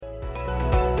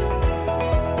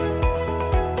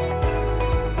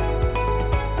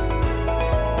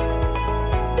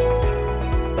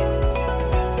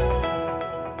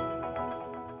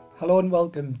and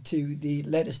welcome to the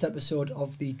latest episode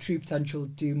of the True Potential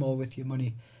Do More With Your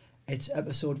Money. It's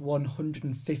episode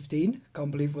 115.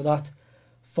 Can't believe we're that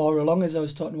far along, as I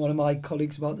was talking to one of my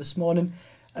colleagues about this morning.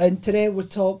 And today we're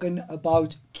talking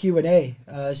about Q&A.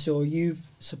 So you've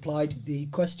supplied the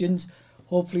questions.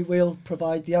 Hopefully we'll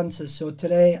provide the answers. So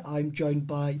today I'm joined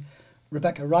by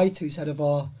Rebecca Wright, who's head of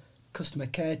our customer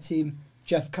care team,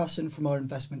 Jeff Casson from our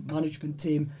investment management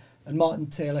team, and Martin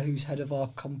Taylor, who's head of our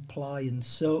compliance.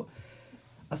 So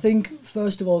I think,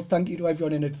 first of all, thank you to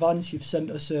everyone in advance. You've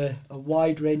sent us a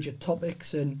wide range of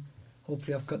topics, and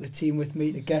hopefully I've got the team with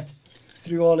me to get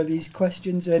through all of these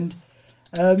questions. And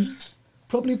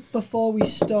probably before we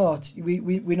start,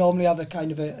 we normally have a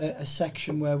kind of a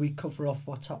section where we cover off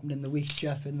what's happened in the week,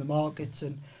 Jeff, in the markets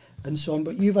and so on.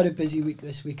 But you've had a busy week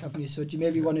this week, haven't you? So do you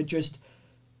maybe want to just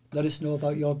let us know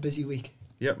about your busy week?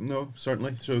 Yep, no,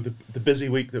 certainly. So the busy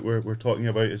week that we're talking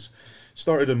about is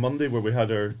started on Monday, where we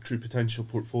had our True Potential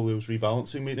Portfolios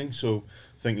rebalancing meeting. So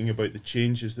thinking about the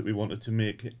changes that we wanted to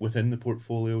make within the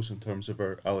portfolios in terms of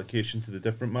our allocation to the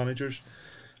different managers.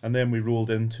 And then we rolled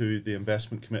into the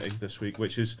investment committee this week,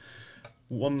 which is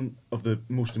one of the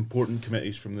most important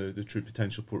committees from the True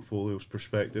Potential Portfolios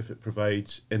perspective. It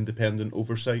provides independent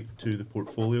oversight to the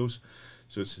portfolios.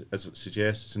 So it's, as it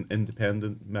suggests, it's an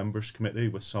independent members committee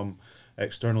with some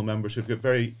external members who've got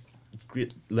very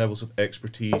great levels of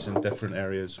expertise in different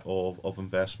areas of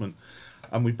investment.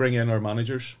 And we bring in our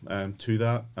managers to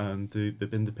that, and the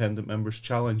independent members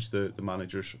challenge the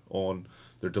managers on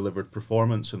their delivered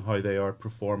performance and how they are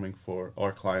performing for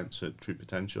our clients at True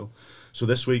Potential. So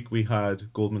this week we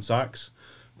had Goldman Sachs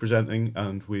presenting,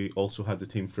 and we also had the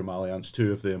team from Allianz,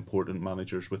 two of the important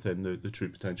managers within the True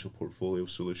Potential Portfolio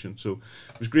solution. So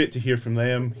it was great to hear from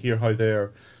them, hear how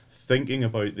they're thinking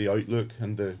about the outlook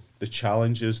and the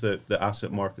challenges that the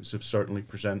asset markets have certainly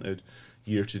presented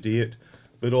year to date,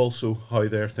 but also how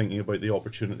they're thinking about the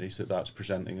opportunities that that's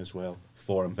presenting as well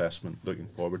for investment looking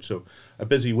forward. So a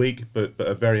busy week, but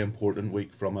a very important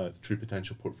week from a True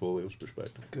Potential Portfolios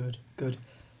perspective. Good.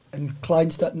 And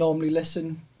clients that normally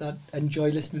listen, that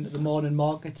enjoy listening to the morning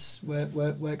markets, where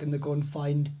can they go and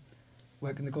find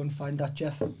that,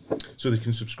 Jeff? So they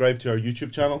can subscribe to our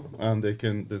YouTube channel, and they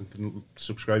can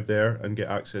subscribe there and get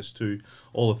access to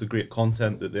all of the great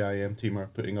content that the IM team are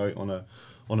putting out on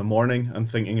a morning, and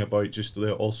thinking about just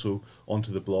also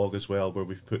onto the blog as well, where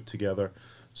we've put together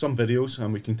some videos,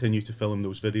 and we continue to film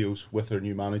those videos with our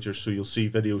new managers. So you'll see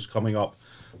videos coming up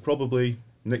probably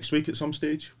next week at some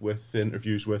stage with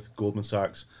interviews with Goldman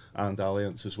Sachs and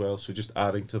Allianz as well. So just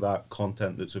adding to that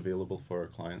content that's available for our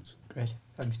clients. Great,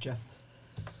 thanks, Jeff.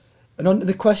 And on to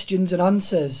the questions and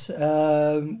answers.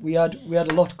 We had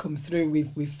a lot come through.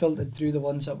 We've filtered through the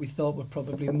ones that we thought were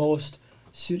probably most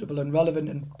suitable and relevant,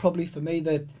 and probably for me,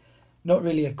 not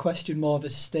really a question, more of a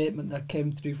statement that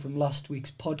came through from last week's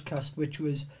podcast, which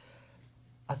was,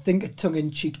 I think, a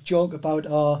tongue-in-cheek joke about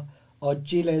our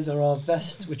gilets or our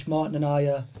vests, which Martin and I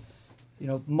are,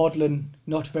 modelling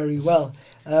not very well.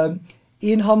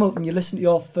 Ian Hamilton, you listened to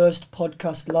your first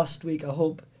podcast last week. I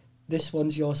hope this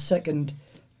one's your second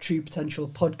True Potential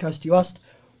podcast. You asked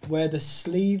where the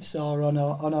sleeves are on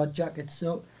our jackets.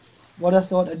 So what I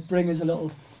thought I'd bring is a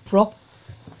little prop.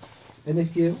 And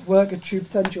if you work at True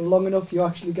Potential long enough, you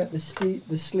actually get the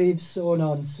sleeves sewn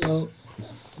on. So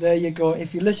there you go.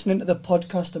 If you're listening to the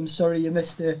podcast, I'm sorry you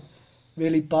missed a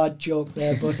really bad joke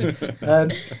there.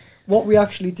 But what we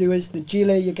actually do is the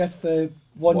gilet you get for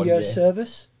one year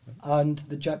service, and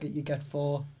the jacket you get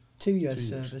for 2 years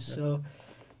service. Yeah. So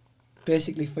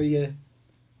basically for you,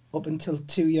 up until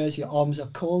 2 years, your arms are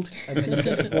cold, and then you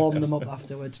get to warm them up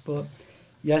afterwards. But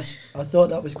yes, I thought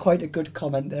that was quite a good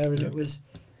comment there, and it was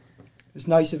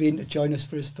nice of Ian to join us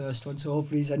for his first one. So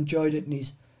hopefully he's enjoyed it and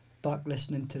he's back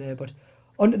listening today. But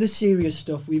on to the serious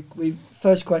stuff. We've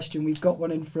first question. We've got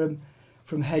one in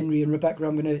from Henry, and Rebecca,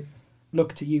 I'm going to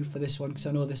look to you for this one, because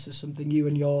I know this is something you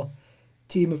and your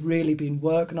team have really been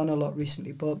working on a lot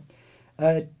recently. But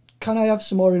can I have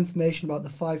some more information about the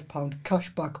 £5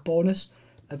 cashback bonus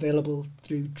available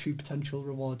through True Potential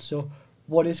Rewards? So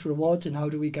what is Rewards, and how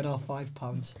do we get our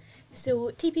 £5?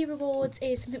 So TP Rewards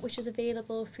is something which is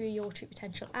available through your True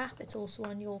Potential app. It's also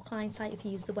on your client site if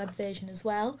you use the web version as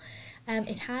well.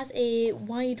 It has a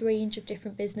wide range of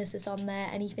different businesses on there,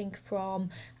 anything from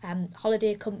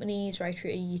holiday companies right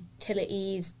through to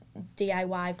utilities,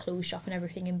 DIY, clothes shop and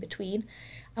everything in between.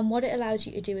 And what it allows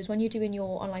you to do is when you're doing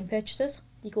your online purchases,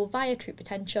 you go via True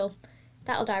Potential.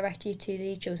 That'll direct you to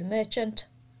the chosen merchant,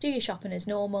 do your shopping as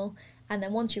normal, and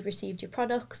then once you've received your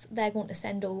products, they're going to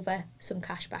send over some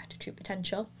cash back to True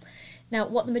Potential. Now,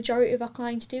 what the majority of our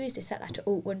clients do is they set that to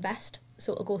auto invest.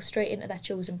 so it'll go straight into their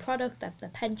chosen product, their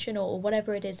pension or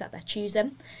whatever it is that they're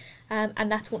choosing,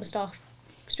 and that's going to start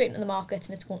straight into the markets,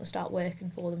 and it's going to start working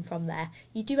for them from there.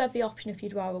 You do have the option if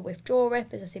you'd rather withdraw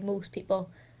it. As I say, most people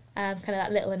kind of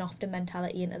that little and often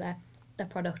mentality into their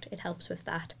product, it helps with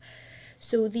that.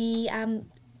 So the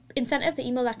incentive the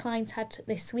email that clients had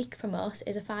this week from us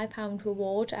is a £5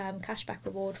 reward, cashback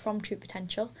reward from True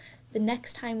Potential. The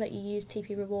next time that you use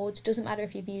TP Rewards, doesn't matter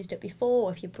if you've used it before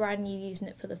or if you're brand new using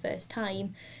it for the first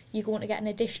time, you're going to get an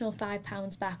additional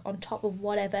 £5 back on top of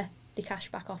whatever the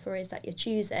cashback offer is that you're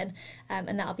choosing,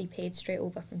 and that'll be paid straight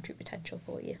over from True Potential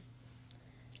for you.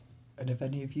 And have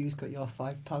any of you got your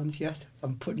 £5 yet?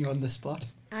 I'm putting you on the spot.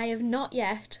 I have not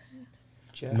yet.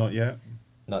 Jeff? Not yet.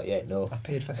 Not yet, no. I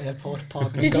paid for airport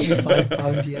parking. Did got you? me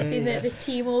 £5. Yeah. I seen yeah. the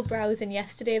team all browsing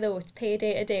yesterday though. It's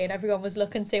payday today, and everyone was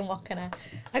looking, saying, "What can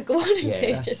I go on and Yeah,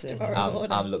 purchase that's it. tomorrow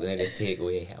morning?" I'm looking at a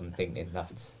takeaway. I'm thinking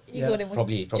that's You're going in with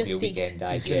probably a Just Eat. weekend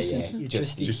idea. just Yeah, eat- you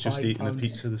just just Just eating a £5.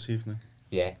 pizza this evening.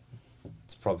 yeah.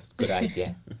 It's probably a good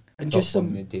idea. And Top just one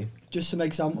some to do. just some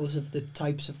examples of the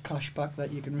types of cashback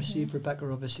that you can receive, Rebecca.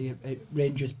 Obviously, it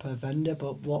ranges per vendor,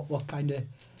 but what kind of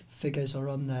figures are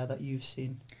on there that you've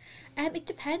seen? It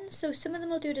depends. So some of them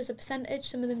will do it as a percentage,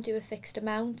 some of them do a fixed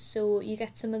amount. So you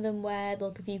get some of them where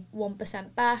they'll give you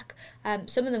 1% back.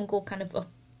 Some of them go kind of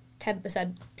up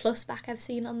 10% plus back, I've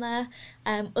seen on there.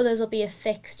 Others will be a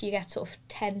fixed, you get sort of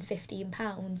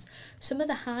 £10-15. Some of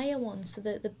the higher ones, so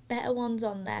the better ones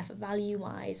on there for value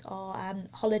wise are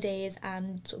holidays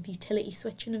and sort of utility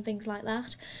switching and things like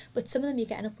that. But some of them you're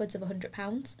getting upwards of £100.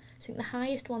 I think the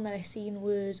highest one that I seen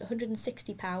was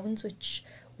 £160, which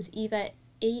was either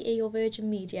EE or Virgin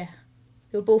Media.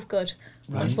 They were both good,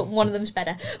 Right. but one of them's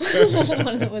better. One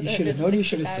of them was You should have known. You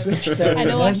should have £160. switched there. I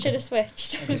know, I Then. should have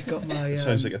switched. I just got my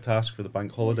Sounds like a task for the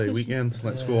bank holiday weekend.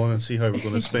 Let's Yeah. go on and see how we're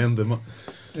going to spend them.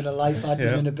 bit of life admin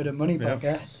Yeah. and a bit of money back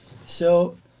Yeah. there.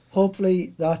 So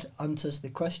hopefully that answers the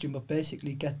question. But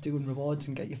basically, get doing rewards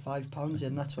and get your £5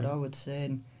 in. That's what I would say.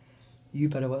 And you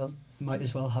might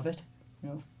as well have it. You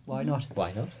know, why not?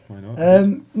 Why not? Why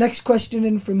not? Next question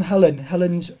in from Helen.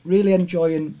 Helen's really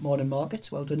enjoying morning markets.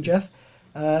 Well done, Jeff.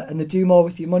 And the Do More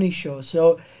With Your Money show.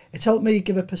 So it's helped me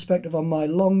give a perspective on my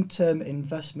long-term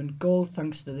investment goal,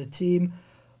 thanks to the team.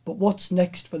 But what's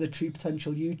next for the True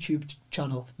Potential YouTube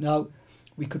channel? Now,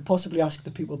 we could possibly ask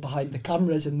the people behind the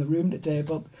cameras in the room today,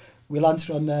 but we'll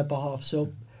answer on their behalf.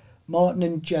 So Martin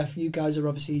and Jeff, you guys are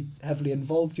obviously heavily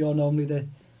involved. You're normally the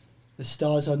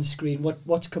stars on screen.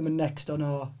 What's coming next on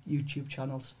our YouTube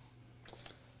channels?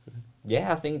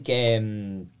 Yeah, I think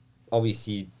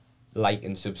obviously like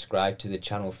and subscribe to the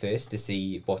channel first to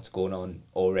see what's going on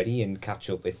already and catch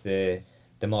up with the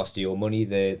Master Your Money,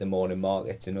 the morning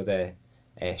markets and other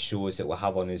shows that we'll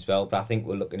have on as well. But I think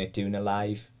we're looking at doing a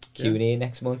live Q&A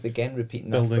next month again, repeating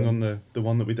that. Building from- on the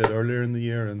one that we did earlier in the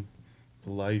year and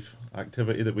the live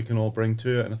activity that we can all bring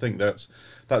to it. And I think that's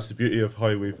the beauty of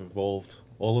how we've evolved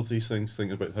all of these things,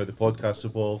 thinking about how the podcast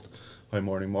evolved, how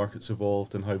morning markets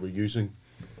evolved, and how we're using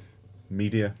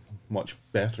media much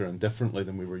better and differently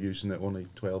than we were using it only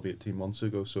 12, 18 months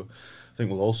ago. So I think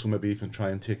we'll also maybe even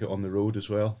try and take it on the road as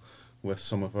well with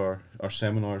some of our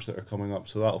seminars that are coming up.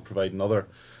 So that'll provide another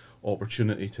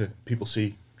opportunity to people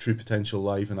see True Potential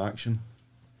live in action.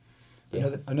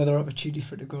 Yeah. Another opportunity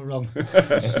for it to go wrong.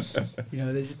 You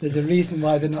know, there's a reason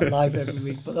why they're not live every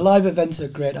week, but the live events are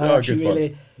great. I They are actually good fun.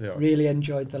 really They are. really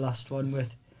enjoyed the last one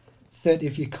with 30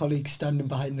 of your colleagues standing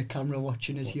behind the camera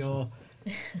watching as you're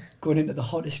going into the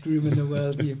hottest room in the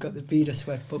world and you've got the beater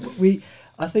sweat. But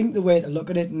I think the way to look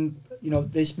at it, and you know,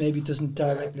 this maybe doesn't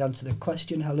directly answer the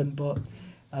question, Helen, but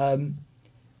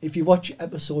if you watch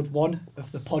episode 1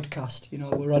 of the podcast, you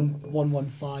know, we're on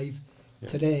 115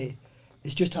 today.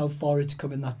 It's just how far it's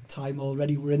come in that time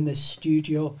already. We're in this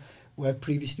studio where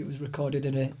previously it was recorded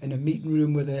in a meeting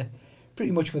room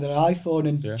pretty much with an iPhone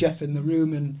and Jeff in the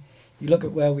room, and you look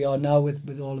at where we are now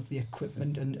with all of the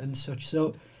equipment and such.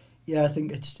 So yeah, I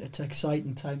think it's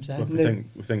exciting times ahead. Well,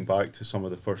 if we think back to some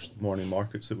of the first morning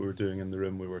markets that we were doing in the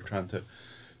room, we were trying to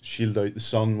shield out the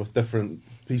sun with different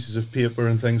pieces of paper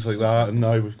and things like that, and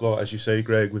now we've got, as you say,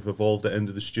 Greg, we've evolved it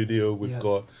into the studio. We've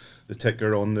got the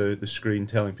ticker on the screen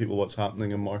telling people what's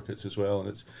happening in markets as well,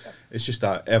 and it's just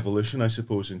that evolution, I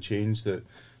suppose, and change that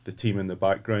the team in the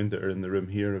background that are in the room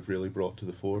here have really brought to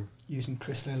the fore. Using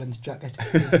Chris Leland's jacket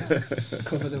to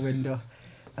cover the window.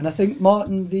 And I think,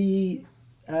 Martin, we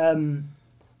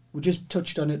just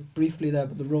touched on it briefly there,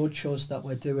 but the road shows that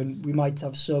we're doing, we might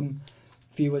have some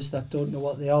viewers that don't know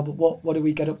what they are, but what do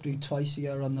we get up to twice a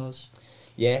year on those?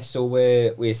 Yeah, so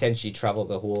we essentially travel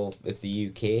the whole of the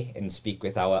UK and speak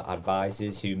with our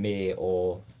advisors who may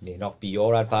or may not be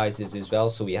your advisors as well.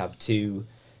 So we have two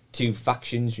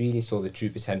factions really, so the True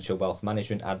Potential Wealth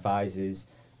Management advisors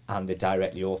and the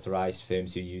directly authorised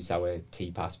firms who use our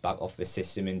TPAS back office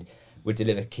system, and we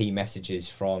deliver key messages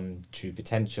from True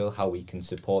Potential, how we can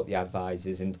support the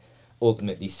advisors and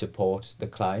ultimately support the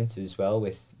clients as well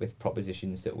with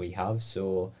propositions that we have.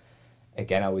 So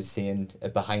again, I was saying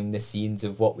behind the scenes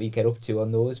of what we get up to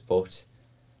on those, but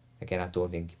again, I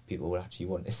don't think people would actually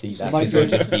want to see that. They'll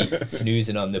just be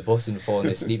snoozing on the bus and falling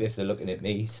asleep if they're looking at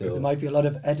me. So there might be a lot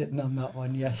of editing on that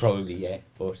one, yes. Probably, yeah.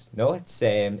 But no,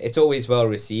 it's always well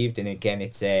received, and again,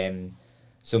 it's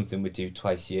something we do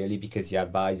twice yearly because the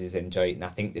advisors enjoy it, and I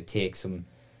think they take some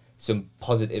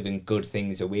positive and good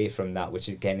things away from that, which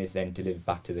again is then delivered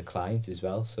back to the clients as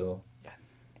well. So yeah,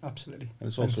 absolutely. And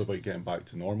it's also about getting back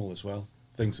to normal as well.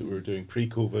 Things that we were doing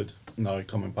pre-COVID now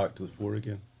coming back to the fore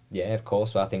again. Yeah, of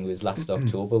course. Well, I think it was last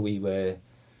October we were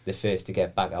the first to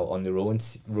get back out on the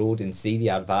road and see the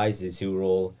advisors, who were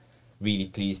all really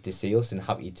pleased to see us and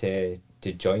happy to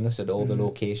join us at all the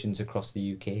locations across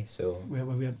the UK. So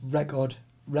we had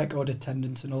record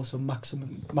attendance and also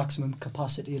maximum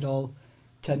capacity at all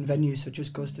 10 venues. So it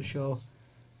just goes to show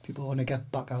people want to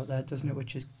get back out there, doesn't it?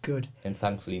 Which is good. And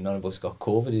thankfully, none of us got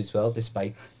COVID as well,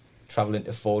 despite travelling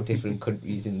to 4 different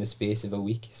countries in the space of a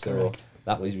week. So Correct.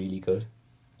 That was really good.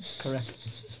 Correct.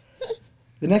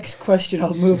 The next question,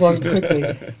 I'll move on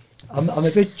quickly. I'm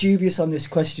a bit dubious on this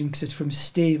question because it's from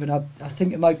Steve, and I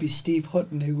think it might be Steve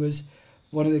Hutton, who was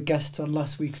one of the guests on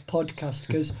last week's podcast,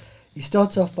 because he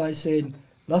starts off by saying,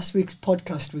 last week's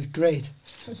podcast was great.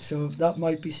 So that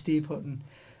might be Steve Hutton.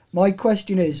 My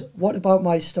question is, what about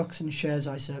my stocks and shares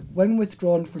ISA? When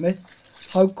withdrawn from it,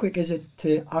 how quick is it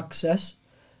to access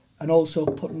and also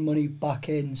putting money back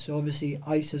in? So obviously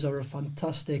ISAs are a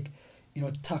fantastic,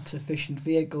 tax efficient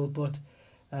vehicle, but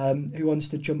who wants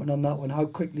to jump in on that one? How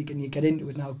quickly can you get into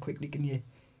it and how quickly can you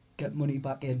get money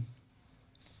back in?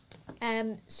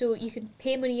 So you can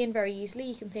pay money in very easily.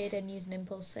 You can pay it in using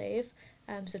Impulse Save.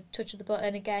 So touch of the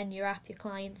button, again, your app, your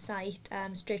client site,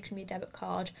 straight from your debit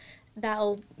card.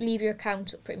 That'll leave your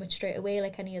account pretty much straight away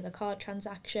like any other card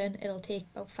transaction. It'll take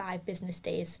about 5 business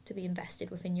days to be invested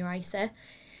within your ISA.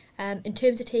 In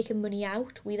terms of taking money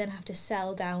out, we then have to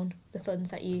sell down the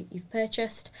funds that you've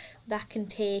purchased. That can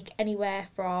take anywhere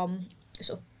from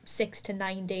sort of 6 to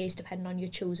 9 days, depending on your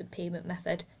chosen payment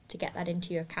method, to get that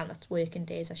into your account. That's working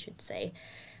days, I should say.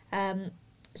 So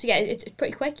yeah, it's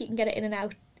pretty quick. You can get it in and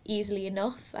out easily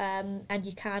enough, and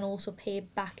you can also pay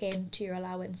back into your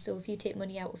allowance. So if you take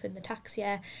money out within the tax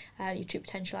year, your True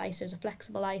Potential ISA is a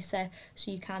flexible ISA,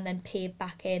 so you can then pay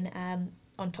back in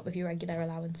on top of your regular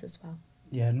allowance as well.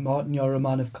 Yeah, and Martin, you're a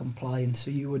man of compliance,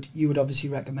 so you would obviously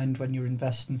recommend when you're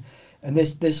investing, and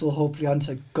this will hopefully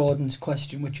answer Gordon's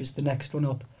question, which is the next one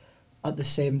up at the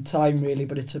same time really,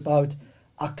 but it's about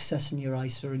accessing your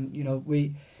ISA, and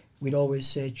we'd always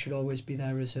say it should always be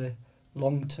there as a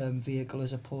long-term vehicle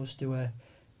as opposed to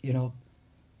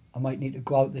I might need to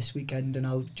go out this weekend and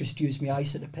I'll just use my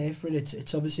ISA to pay for it.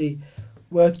 It's obviously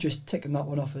worth just ticking that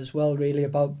one off as well, really,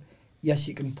 about yes,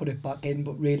 you can put it back in,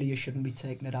 but really you shouldn't be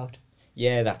taking it out.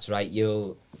 Yeah, that's right.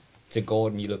 To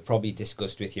Gordon, you'll have probably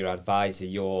discussed with your advisor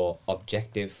your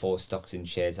objective for stocks and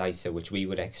shares ISA, which we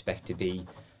would expect to be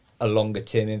a longer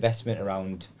term investment,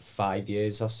 around 5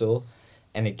 years or so.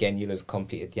 And again, you'll have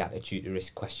completed the attitude to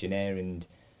risk questionnaire and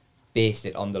based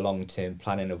it on the long term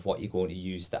planning of what you're going to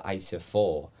use the ISA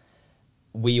for.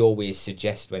 We always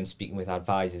suggest when speaking with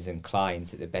advisors and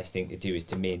clients that the best thing to do is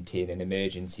to maintain an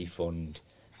emergency fund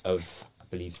of, I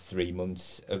believe, 3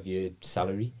 months of your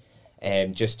salary.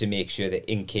 Just to make sure that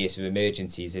in case of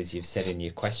emergencies, as you've said in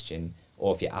your question,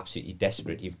 or if you're absolutely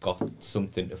desperate, you've got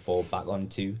something to fall back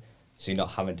onto, so you're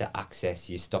not having to access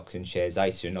your stocks and shares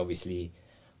ISA and obviously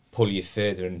pull you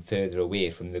further and further away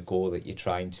from the goal that you're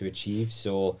trying to achieve.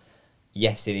 So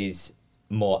yes, it is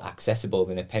more accessible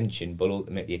than a pension, but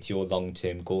ultimately it's your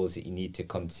long-term goals that you need to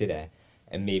consider,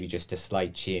 and maybe just a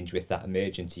slight change with that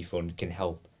emergency fund can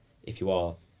help if you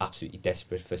are absolutely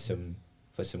desperate for some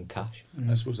cash.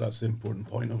 I suppose that's the important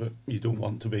point of it. You don't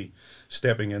want to be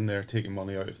stepping in there, taking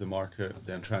money out of the market,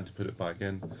 then trying to put it back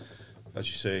in. As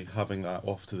you say, having that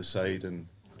off to the side and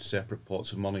separate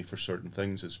pots of money for certain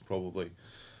things is probably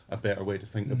a better way to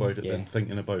think about it than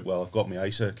thinking about, well, I've got my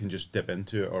ISA, I can just dip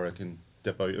into it or I can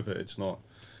dip out of it. It's not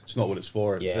what it's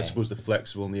for. I suppose the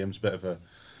flexible name's a bit of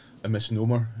a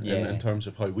misnomer in terms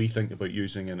of how we think about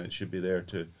using it. It should be there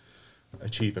to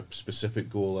achieve a specific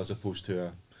goal as opposed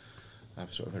to a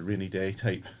sort of a rainy day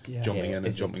type jumping in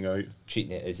and jumping out.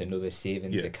 Treating it as another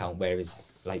savings account,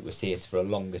 whereas like we say, it's for a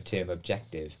longer term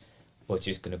objective, but it's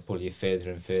just going to pull you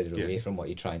further and further away from what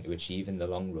you're trying to achieve in the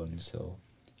long run. So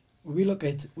we look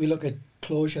at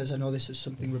closures. I know this is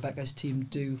something Rebecca's team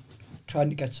do, trying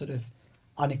to get sort of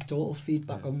anecdotal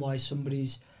feedback on why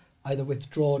somebody's either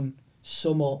withdrawn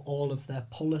some or all of their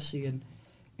policy, and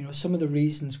some of the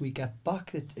reasons we get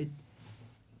back that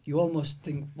you almost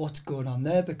think, what's going on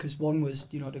there? Because one was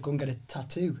to go and get a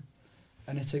tattoo,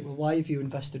 and it's like, well, why have you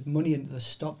invested money into the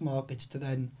stock markets to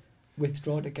then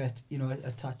withdraw to get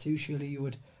a tattoo? Surely you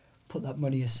would put that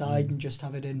money aside and just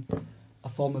have it in a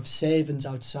form of savings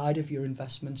outside of your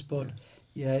investments. But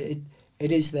yeah,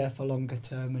 it is there for longer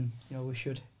term, and we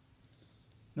should,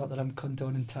 not that I'm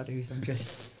condoning tattoos,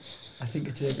 I think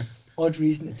it's an odd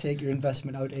reason to take your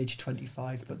investment out age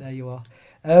 25, but there you are.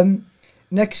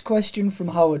 Next question from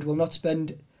Howard. We'll not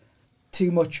spend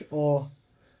too much or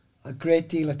a great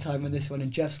deal of time on this one,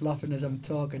 and Jeff's laughing as I'm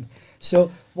talking.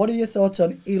 So, what are your thoughts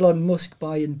on Elon Musk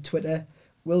buying Twitter?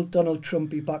 Will Donald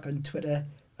Trump be back on Twitter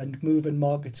and moving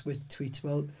markets with tweets?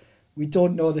 Well, we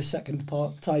don't know, the second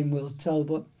part. Time will tell.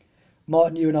 But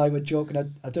Martin, you and I were joking.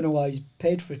 I don't know why he's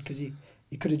paid for it, because he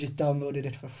could have just downloaded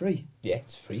it for free. Yeah,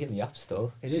 it's free in the App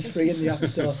Store. It is free in the App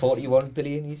Store. 41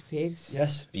 billion he's paid.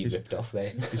 Yes. He's ripped off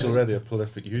there. He's already a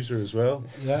prolific user as well.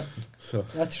 Yeah. So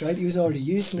that's right. He was already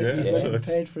using it. He's went and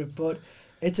paid for it. But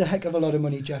it's a heck of a lot of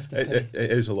money, Jeff, to pay.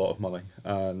 It is a lot of money,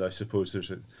 and I suppose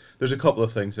there's a couple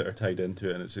of things that are tied into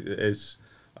it, and it is,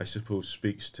 I suppose,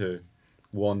 speaks to,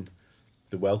 one,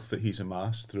 the wealth that he's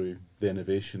amassed through the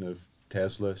innovation of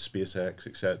Tesla, SpaceX,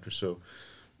 etc. So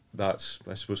that's,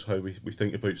 I suppose, how we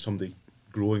think about somebody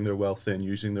growing their wealth, then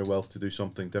using their wealth to do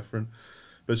something different.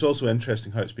 But it's also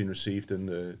interesting how it's been received in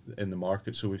the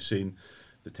market. So we've seen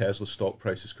the Tesla stock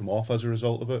prices come off as a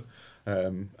result of it.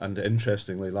 And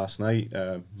interestingly, last night,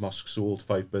 Musk sold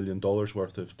 $5 billion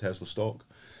worth of Tesla stock.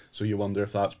 So you wonder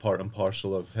if that's part and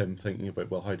parcel of him thinking about,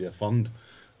 well, how do I fund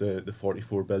the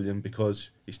 $44 billion? Because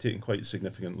he's taken quite a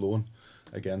significant loan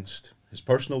against his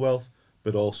personal wealth,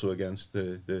 but also against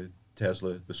the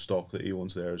Tesla, the stock that he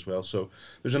owns there as well. So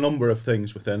there's a number of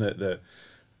things within it that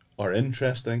are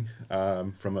interesting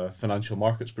from a financial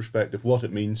markets perspective. What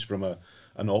it means from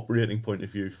an operating point of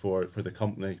view for the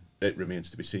company, it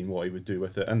remains to be seen what he would do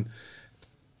with it. And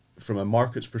from a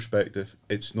markets perspective,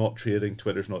 it's not trading.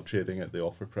 Twitter's not trading at the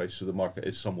offer price, so the market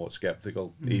is somewhat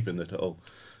skeptical, even that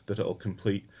it'll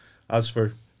complete. As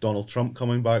for Donald Trump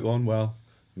coming back on, well,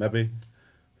 maybe,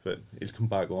 but he'll come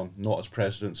back on not as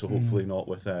president, so hopefully not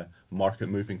with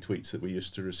market-moving tweets that we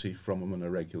used to receive from him on a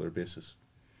regular basis.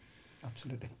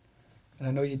 Absolutely. And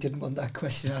I know you didn't want that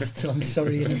question asked, so I'm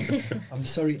sorry. I'm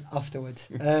sorry afterwards.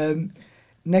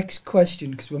 Next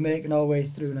question, because we're making our way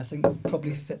through, and I think we'll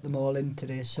probably fit them all in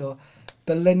today. So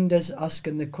Belinda's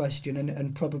asking the question,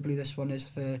 and probably this one is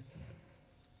for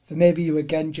maybe you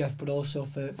again, Jeff, but also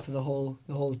for the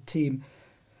whole team.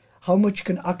 How much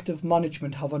can active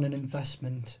management have on an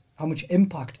investment? How much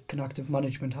impact can active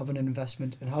management have on an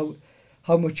investment? And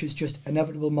how much is just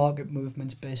inevitable market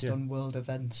movements based on world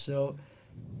events? So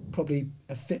probably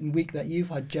a fitting week that you've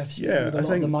had, Jeff, speaking with a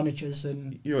lot of the managers.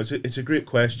 And it's a great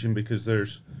question, because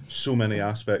there's so many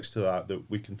aspects to that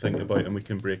we can think about, and we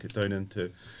can break it down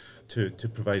into to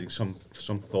providing some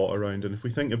thought around. And if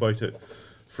we think about it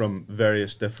from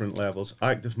various different levels,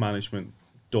 active management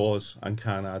does and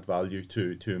can add value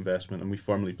to investment, and we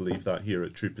firmly believe that here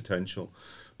at True Potential.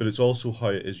 But it's also how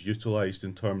it is utilised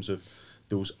in terms of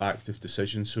those active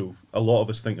decisions. So a lot of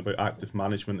us think about active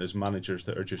management as managers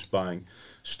that are just buying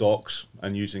stocks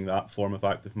and using that form of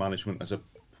active management as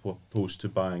opposed to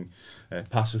buying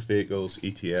passive vehicles,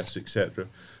 ETFs, etc.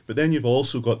 But then you've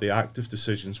also got the active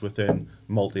decisions within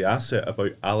multi-asset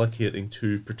about allocating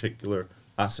to particular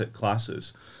asset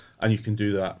classes, and you can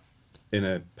do that in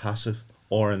a passive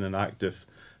or in an active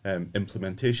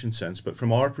implementation sense. But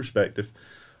from our perspective,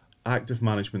 active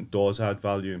management does add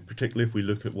value, and particularly if we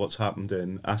look at what's happened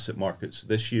in asset markets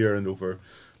this year and over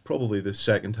probably the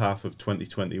second half of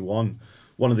 2021.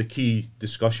 One of the key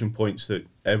discussion points that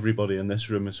everybody in this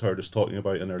room has heard us talking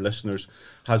about, and our listeners,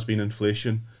 has been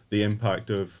inflation, the impact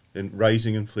of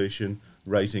rising inflation,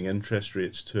 rising interest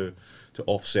rates to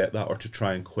offset that or to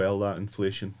try and quell that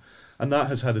inflation. And that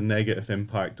has had a negative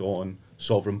impact on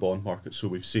sovereign bond markets. So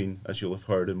we've seen, as you'll have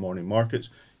heard in morning markets,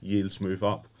 yields move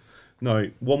up. Now,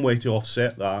 one way to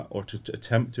offset that, or to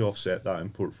attempt to offset that in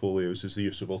portfolios, is the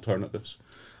use of alternatives.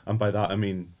 And by that I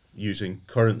mean using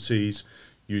currencies,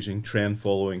 using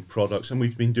trend-following products, and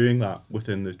we've been doing that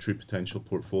within the True Potential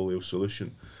portfolio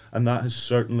solution. And that has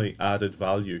certainly added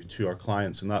value to our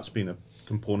clients, and that's been a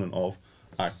component of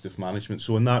active management.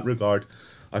 So in that regard,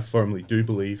 I firmly do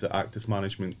believe that active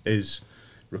management is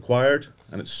required,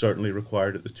 and it's certainly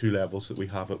required at the 2 levels that we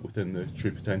have it within the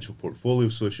True Potential portfolio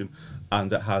solution,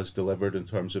 and it has delivered in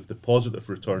terms of the positive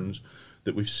returns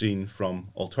that we've seen from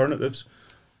alternatives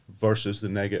versus the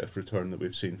negative return that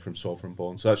we've seen from sovereign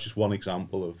bonds. So that's just one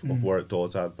example of where it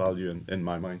does add value in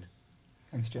my mind.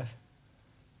 Thanks, Jeff.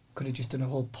 Could have just done a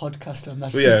whole podcast on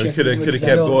that. But yeah, we could have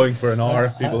kept going for an hour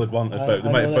if people I- had wanted, I- but they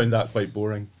I might know have found that quite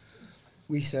boring.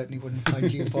 We certainly wouldn't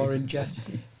find you boring, Jeff.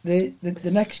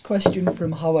 The next question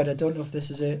from Howard, I don't know if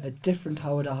this is a different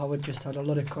Howard or Howard just had a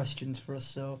lot of questions for us.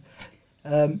 So,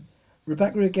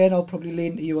 Rebecca, again, I'll probably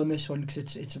lean to you on this one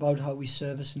because it's about how we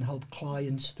service and help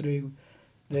clients through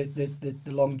the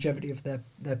longevity of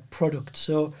their product.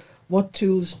 So, what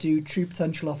tools do True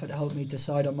Potential offer to help me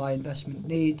decide on my investment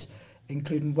needs,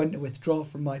 including when to withdraw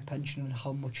from my pension and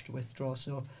how much to withdraw?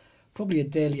 So, probably a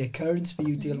daily occurrence for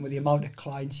you dealing with the amount of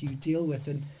clients you deal with,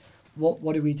 and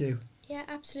what do we do? Yeah,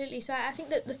 absolutely. So I think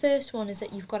that the first one is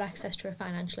that you've got access to a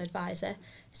financial advisor.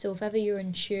 So if ever you're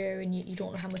unsure and you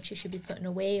don't know how much you should be putting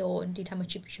away or indeed how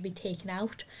much you should be taking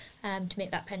out to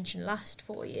make that pension last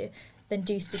for you, then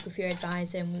do speak with your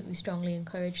advisor, and we strongly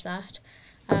encourage that.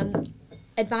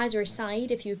 Advisor aside,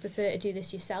 if you would prefer to do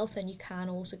this yourself, then you can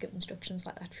also give instructions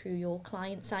like that through your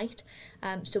client site.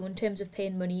 So in terms of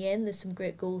paying money in, there's some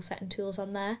great goal setting tools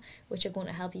on there which are going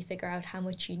to help you figure out how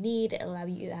much you need. It'll allow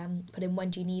you put in when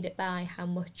do you need it by, how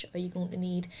much are you going to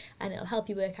need, and it'll help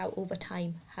you work out over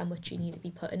time how much you need to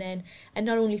be putting in, and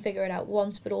not only figure it out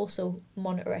once but also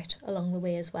monitor it along the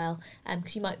way as well,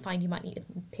 because you might find you might need to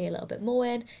pay a little bit more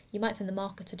in, you might find the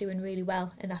markets are doing really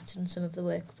well and that's done some of the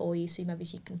work for you, so maybe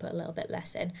you can put a little bit less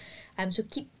in. So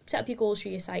set up your goals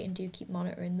through your site and do keep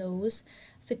monitoring those.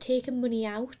 For taking money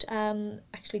out,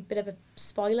 actually a bit of a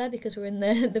spoiler because we're in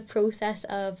the process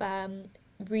of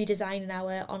redesigning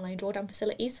our online drawdown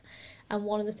facilities, and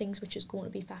one of the things which is going to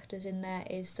be factors in there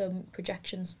is some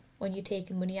projections when you're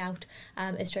taking money out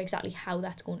as to exactly how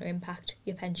that's going to impact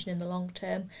your pension in the long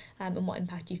term, and what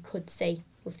impact you could see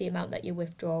with the amount that you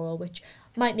withdraw, which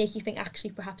might make you think actually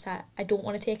perhaps I don't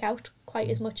want to take out quite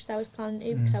as much as I was planning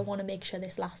to because I want to make sure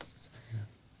this lasts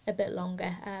a bit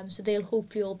longer. So they'll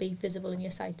hopefully all be visible in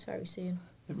your sites very soon.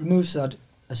 It removes that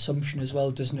assumption as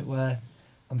well, doesn't it, where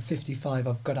I'm 55,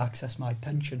 I've got to access my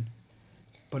pension.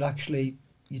 But actually,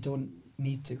 you don't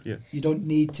need to. Yeah. You don't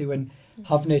need to, and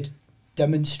having it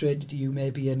demonstrated to you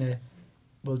maybe in a,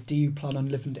 well, do you plan on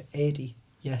living to 80?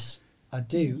 Yes, I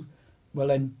do. Well,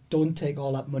 then don't take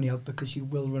all that money out because you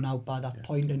will run out by that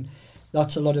point. And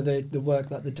that's a lot of the work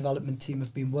that the development team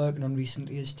have been working on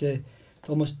recently, is to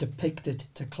almost depict it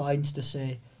to clients to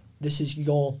say, this is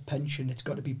your pension. It's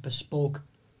got to be bespoke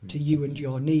to you and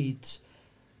your needs.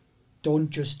 Don't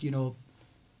just,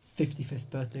 55th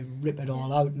birthday, rip it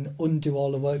all out and undo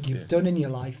all the work you've done in your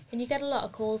life. And you get a lot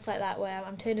of calls like that where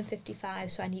I'm turning 55,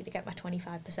 so I need to get my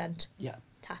 25%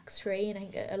 tax-free. And I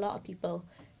think a lot of people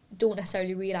don't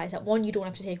necessarily realise that, one, you don't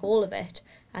have to take all of it,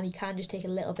 and you can just take a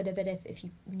little bit of it if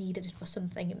you needed it for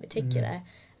something in particular.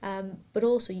 But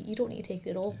also, you don't need to take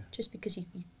it all. Just because you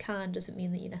can doesn't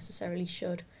mean that you necessarily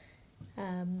should,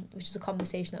 which is a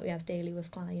conversation that we have daily with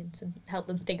clients and help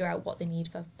them figure out what they need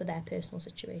for their personal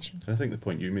situation. I think the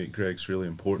point you make, Greg, is really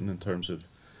important in terms of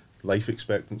life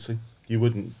expectancy. You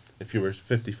wouldn't, if you were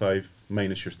 55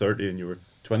 minus your 30 and you were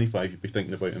 25, you'd be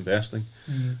thinking about investing.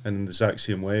 And in the exact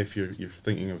same way, if you're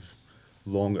thinking of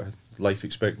longer life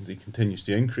expectancy continues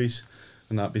to increase,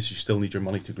 and that means you still need your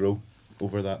money to grow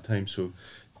over that time. So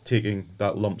taking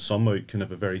that lump sum out can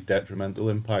have a very detrimental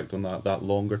impact on that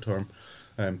longer term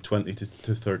 20 to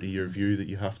 30 year view that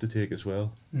you have to take as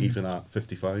well, even at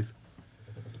 55.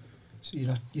 So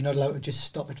you're not allowed to just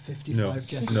stop at 55,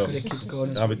 Jeff. No. You've got to keep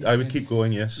going. I would keep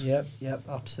going, yes. Yep,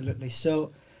 absolutely.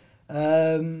 So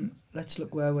let's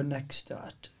look where we're next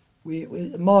at.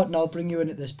 Martin, I'll bring you in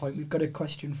at this point. We've got a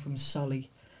question from Sally.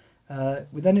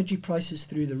 With energy prices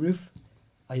through the roof,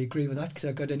 I agree with that because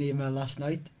I got an email last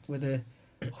night with a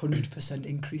 100%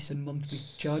 increase in monthly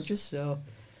charges. So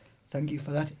thank you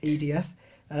for that, EDF.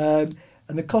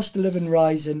 And the cost of living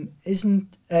rising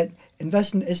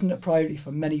investing isn't a priority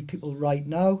for many people right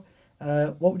now.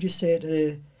 What would you say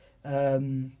to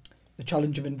the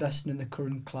challenge of investing in the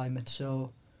current climate?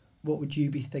 So what would you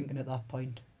be thinking at that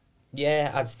point?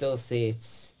 Yeah, I'd still say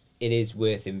it is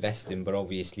worth investing, but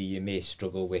obviously you may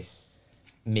struggle with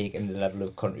making the level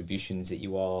of contributions that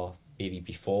you are maybe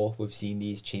before we've seen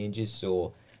these changes.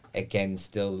 So again,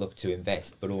 still look to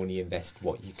invest, but only invest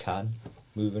what you can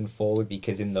moving forward,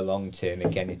 because in the long term,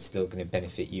 again, it's still going to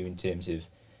benefit you in terms of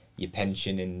your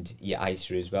pension and your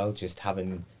ISA as well. Just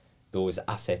having those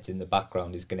assets in the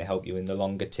background is going to help you in the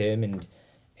longer term. And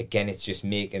again, it's just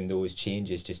making those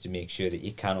changes just to make sure that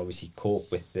you can obviously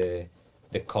cope with the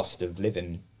cost of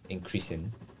living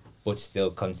increasing, but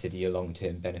still consider your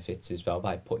long-term benefits as well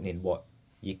by putting in what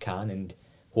you can, and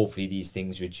hopefully these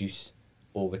things reduce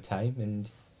over time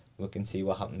and we can see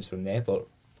what happens from there. But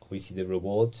obviously the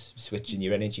rewards, switching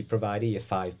your energy provider, your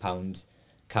 £5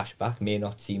 cash back may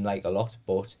not seem like a lot,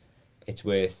 but it's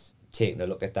worth taking a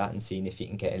look at that and seeing if you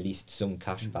can get at least some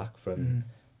cash back from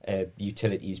a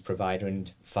utilities provider,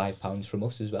 and £5 from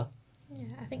us as well. Yeah,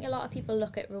 I think a lot of people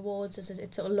look at rewards as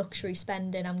it's sort of luxury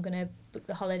spending. I'm going to book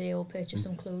the holiday or purchase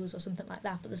some clothes or something like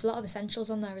that. But there's a lot of essentials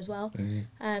on there as well.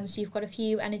 So you've got a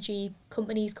few energy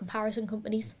companies, comparison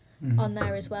companies on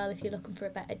there as well if you're looking for a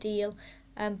better deal.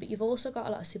 But you've also got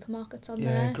a lot of supermarkets on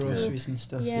there. Yeah, groceries and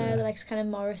stuff. Yeah, the likes kind of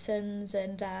Morrison's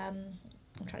and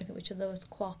I'm trying to think which of those,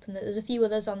 Co-op, and there's a few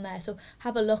others on there. So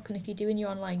have a look, and if you're doing your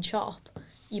online shop,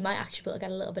 you might actually be able to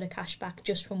get a little bit of cash back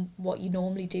just from what you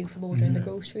normally do from ordering the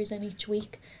groceries in each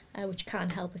week, which can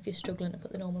help if you're struggling to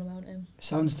put the normal amount in.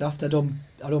 Sounds daft. I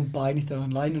don't buy anything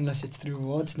online unless it's through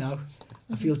rewards now.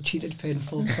 I feel cheated paying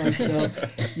full price. So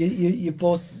you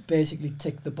both basically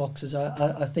tick the boxes.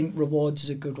 I think rewards is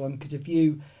a good one, because if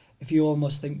you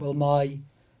almost think, well, my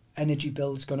energy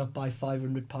bill's gone up by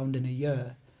 £500 in a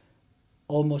year,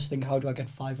 almost think, how do I get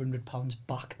 £500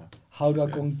 back? How do I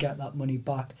go and get that money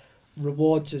back?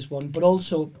 Rewards is one, but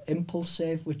also Impulse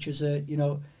Save, which is a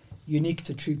unique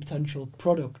to True Potential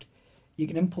product. You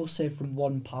can impulse save from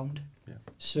 £1. Yeah.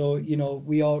 So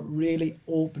we are really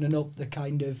opening up the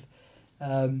kind of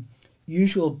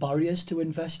usual barriers to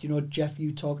invest. Jeff,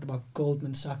 you talked about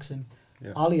Goldman Sachs and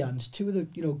Allianz, two of the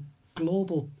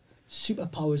global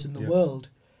superpowers in the world,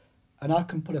 and I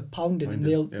can put £1 in, and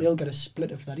they'll get a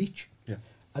split of that each. Yeah.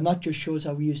 And that just shows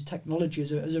how we use technology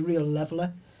as a real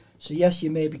leveller. So yes,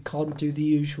 you maybe can't do the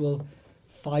usual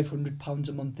 £500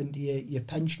 a month into your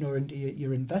pension or into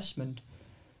your investment,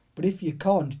 but if you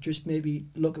can't, just maybe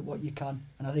look at what you can.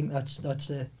 And I think that's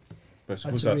a But I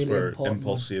suppose that's really where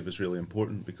Impulse Save is really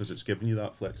important, because it's giving you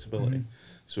that flexibility.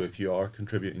 So if you are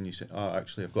contributing, you say,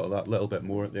 actually I've got that little bit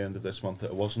more at the end of this month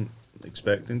that I wasn't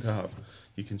expecting to have,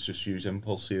 you can just use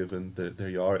Impulse Save, and there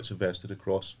you are. It's invested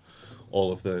across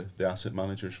all of the asset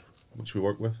managers which we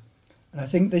work with. And I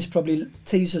think this probably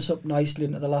tees us up nicely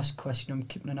into the last question. I'm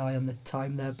keeping an eye on the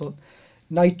time there, but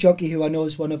Night Jockey, who I know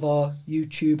is one of our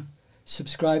YouTube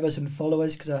subscribers and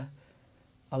followers, because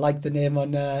I liked the name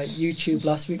on YouTube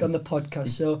last week on the podcast.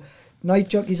 So Night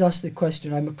Jockey's asked the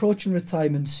question: I'm approaching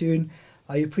retirement soon.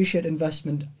 I appreciate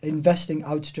investing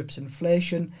outstrips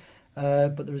inflation,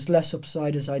 but there is less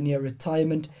upside as I near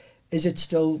retirement. Is it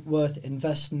still worth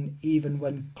investing even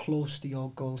when close to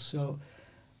your goals? So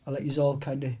I'll let you all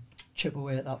kind of chip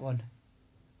away at that one.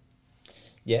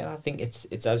 Yeah, I think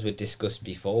it's as we discussed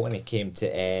before when it came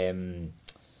to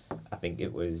I think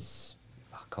it was,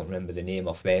 I can't remember the name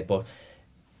off there, but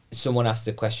someone asked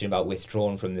a question about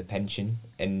withdrawing from the pension,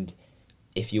 and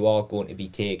if you are going to be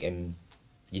taking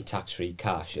your tax-free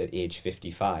cash at age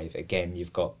 55, again,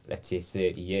 you've got, let's say,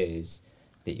 30 years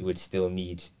that you would still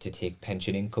need to take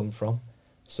pension income from.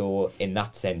 So in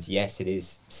that sense, yes, it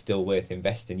is still worth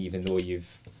investing, even though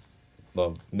you've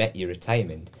met your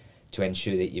retirement, to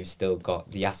ensure that you've still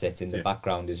got the assets in the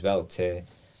background as well to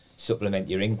supplement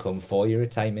your income for your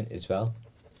retirement as well.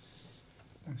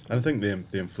 And I think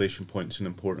the inflation point is an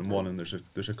important one, and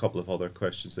there's a couple of other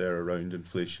questions there around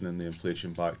inflation and the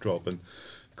inflation backdrop, and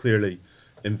clearly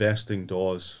investing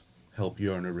does help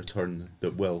you earn a return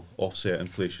that will offset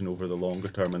inflation over the longer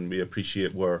term, and we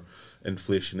appreciate where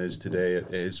inflation is today.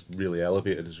 It is really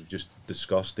elevated, as we've just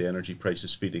discussed, the energy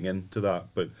prices feeding into that,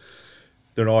 but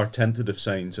there are tentative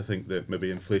signs, I think, that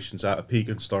maybe inflation's at a peak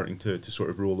and starting to sort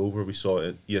of roll over. We saw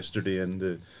it yesterday in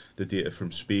the data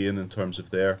from Spain in terms of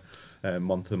their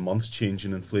month-on-month change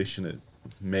in inflation. It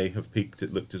may have peaked.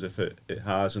 It looked as if it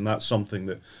has, and that's something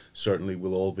that certainly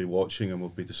we'll all be watching and we'll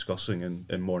be discussing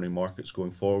in morning markets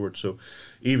going forward. So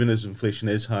even as inflation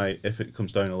is high, if it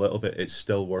comes down a little bit, it's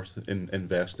still worth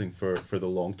investing for the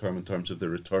long term in terms of the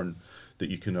return that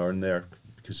you can earn there,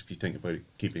 because if you think about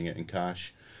keeping it in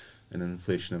cash in an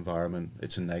inflation environment,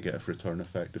 it's a negative return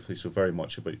effectively. So very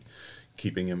much about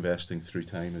keeping investing through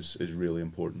time is really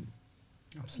important.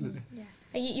 Absolutely. Yeah.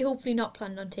 You're hopefully not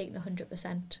planning on taking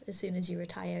 100% as soon as you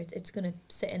retire. It's going to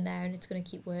sit in there and it's going to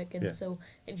keep working. Yeah. So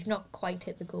if you've not quite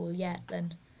hit the goal yet,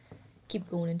 then keep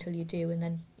going until you do, and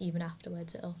then even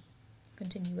afterwards it'll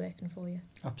continue working for you.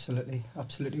 Absolutely.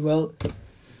 Well,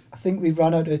 I think we've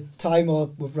run out of time, or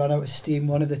we've run out of steam,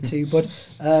 one of the two. But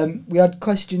we had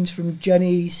questions from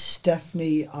Jenny,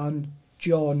 Stephanie and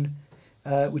John,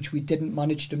 which we didn't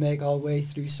manage to make our way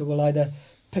through. So we'll either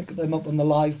pick them up on the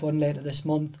live one later this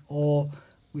month, or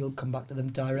we'll come back to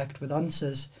them direct with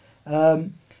answers.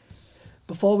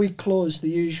 Before we close, the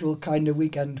usual kind of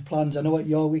weekend plans. I know what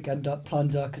your weekend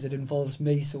plans are because it involves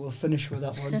me, so we'll finish with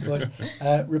that one.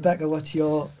 But Rebecca, what's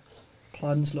your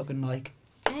plans looking like?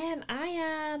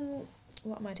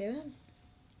 What am I doing?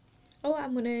 Oh,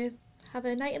 I'm going to have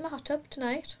a night in the hot tub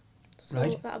tonight. So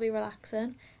Right. that'll be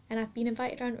relaxing. And I've been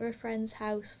invited around to a friend's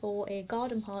house for a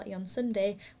garden party on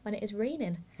Sunday when it is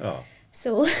raining. Oh,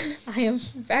 So I am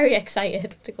very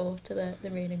excited to go to the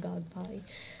raining garden party.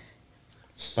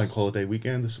 bank holiday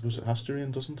weekend, I suppose it has to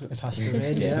rain, doesn't it? It has to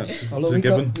rain, yeah. It's Although a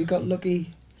given. we got lucky.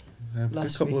 A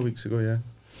last couple of week. weeks ago, yeah.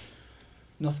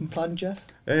 Nothing planned, Jeff?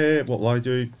 What will I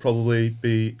do? Probably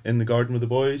be in the garden with the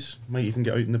boys. Might even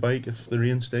get out on the bike if the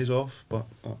rain stays off, but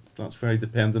that's very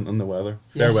dependent on the weather.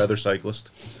 Fair Yes. weather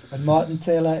cyclist. And Martin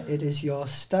Taylor, it is your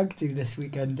stag do this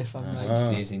weekend, if I'm right.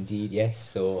 Ah. It is indeed, yes.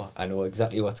 So I know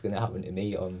exactly what's going to happen to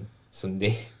me on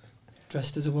Sunday.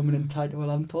 Dressed as a woman and tied to a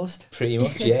lamppost. Pretty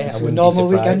much, yeah. I So a wouldn't be normal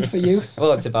surprised. weekend for you.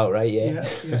 Well, it's about right, yeah.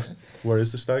 Yeah. Where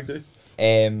is the stag do?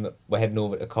 We're heading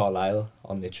over to Carlisle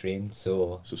on the train,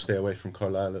 so So stay away from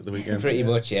Carlisle at the weekend. pretty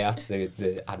much, yeah, that's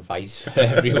the advice for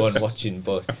everyone watching.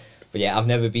 But yeah, I've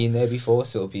never been there before,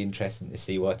 so it'll be interesting to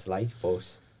see what it's like,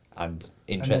 both, and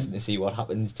interesting to see what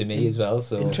happens to me as well.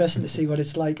 So Interesting to see what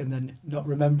it's like and then not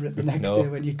remember it the next No. day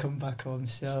when you come back home.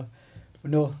 So,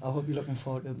 no, I hope you're looking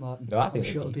forward to it, Martin. No, I think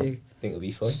I'm sure it'll it'll be I think it'll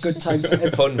be fun. a good time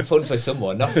for Fun for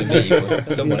someone, not for me, but it'll be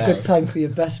someone a good else. time for your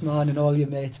best man and all your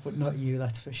mates, but not you,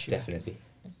 that's for sure. Definitely.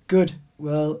 Good.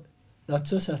 Well,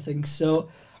 that's us, I think. So,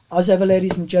 as ever,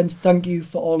 ladies and gents, thank you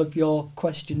for all of your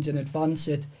questions in advance.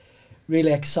 It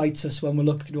really excites us when we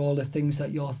look through all the things that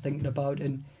you're thinking about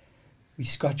and we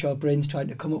scratch our brains trying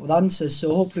to come up with answers.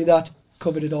 So hopefully that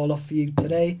covered it all off for you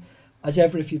today. As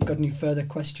ever, if you've got any further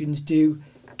questions, do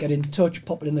get in touch,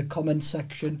 pop it in the comments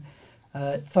section.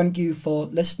 Thank you for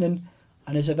listening.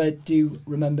 And as ever, do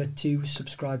remember to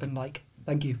subscribe and like.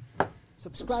 Thank you.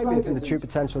 Subscribing to the True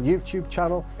Potential YouTube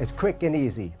channel is quick and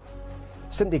easy.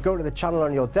 Simply go to the channel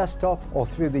on your desktop or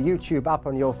through the YouTube app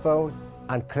on your phone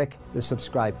and click the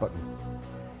subscribe button.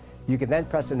 You can then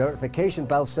press the notification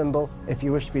bell symbol if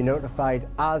you wish to be notified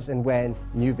as and when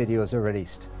new videos are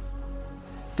released.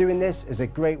 Doing this is a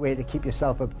great way to keep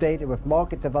yourself updated with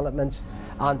market developments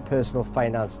and personal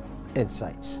finance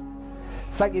insights.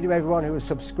 Thank you to everyone who has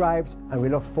subscribed, and we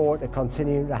look forward to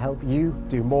continuing to help you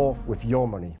do more with your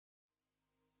money.